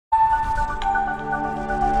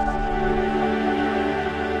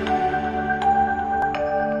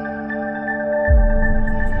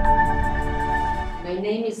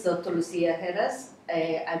Dr. Lucia Heras.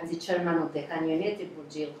 I'm the chairman of the hand unit in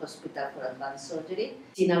Burgil Hospital for Advanced Surgery.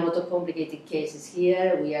 Seen a lot of complicated cases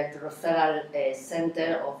here. We are the referral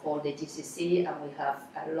center of all the GCC, and we have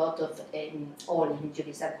a lot of all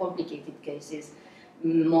injuries and complicated cases,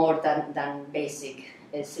 more than basic,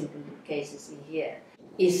 simple cases in here.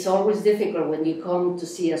 It's always difficult when you come to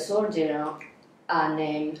see a surgeon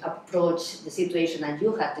and approach the situation and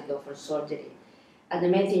you have to go for surgery. And the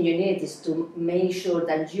main thing you need is to make sure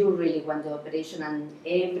that you really want the operation and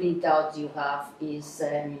every doubt you have is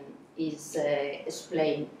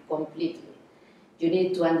explained completely. You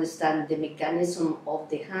need to understand the mechanism of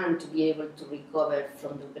the hand to be able to recover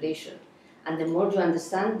from the operation. And the more you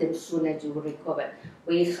understand, the sooner you will recover.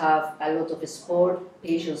 We have a lot of sport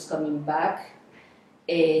patients coming back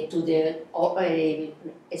to the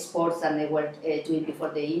sports that they were doing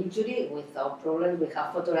before the injury without problem. We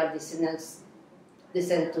have photograph descendants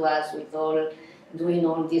descend to us with all doing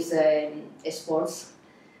all these sports.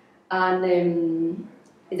 And in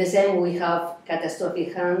the same, we have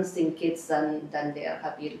catastrophic hands in kids, and they are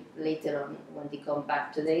happy later on when they come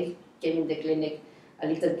back today. Came in the clinic a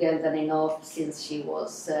little girl that I know since she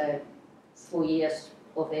was 4 years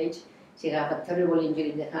of age. She had a terrible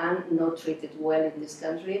injury in the hand, not treated well in this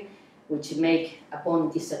country, which make a bone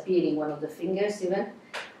disappearing one of the fingers even.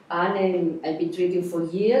 And I've been treating for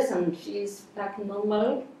years, and she's back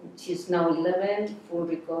normal. She's now 11, full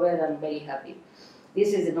recovered, and very happy.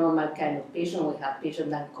 This is the normal kind of patient. We have patient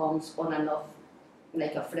that comes on and off,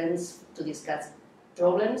 like a friends, to discuss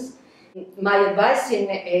problems. My advice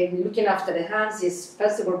in looking after the hands is,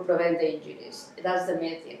 first of all, prevent the injuries. That's the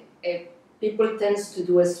main thing. People tend to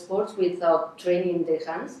do sports without training their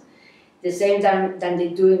hands. The same time that they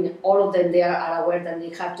do, all of them, they are aware that they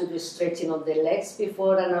have to do stretching of the legs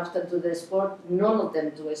before and after do the sport. None of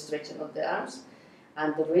them do a stretching of the arms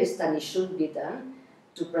and the wrist, and it should be done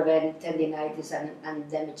to prevent tendinitis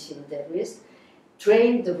and damaging the wrist.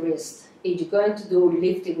 Train the wrist. If you're going to do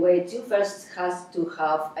lifting weights, you first have to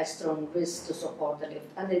have a strong wrist to support the lift,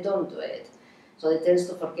 and they don't do it. So they tend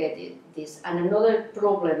to forget this. And another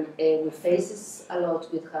problem we face a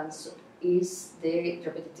lot with hands is the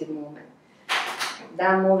repetitive movement.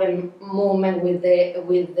 That movement with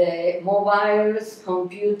the mobiles,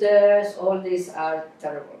 computers, all these are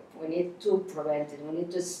terrible. We need to prevent it. We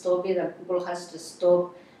need to stop it, and people have to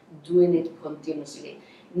stop doing it continuously.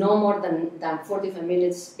 No more than 45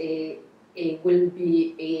 minutes it will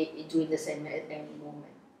be doing the same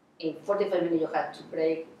movement. In 45 minutes you have to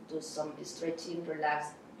break, do some stretching,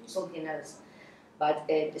 relax, do something else. But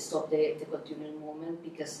stop the continuous movement,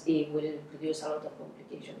 because it will produce a lot of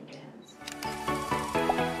complication in the hands.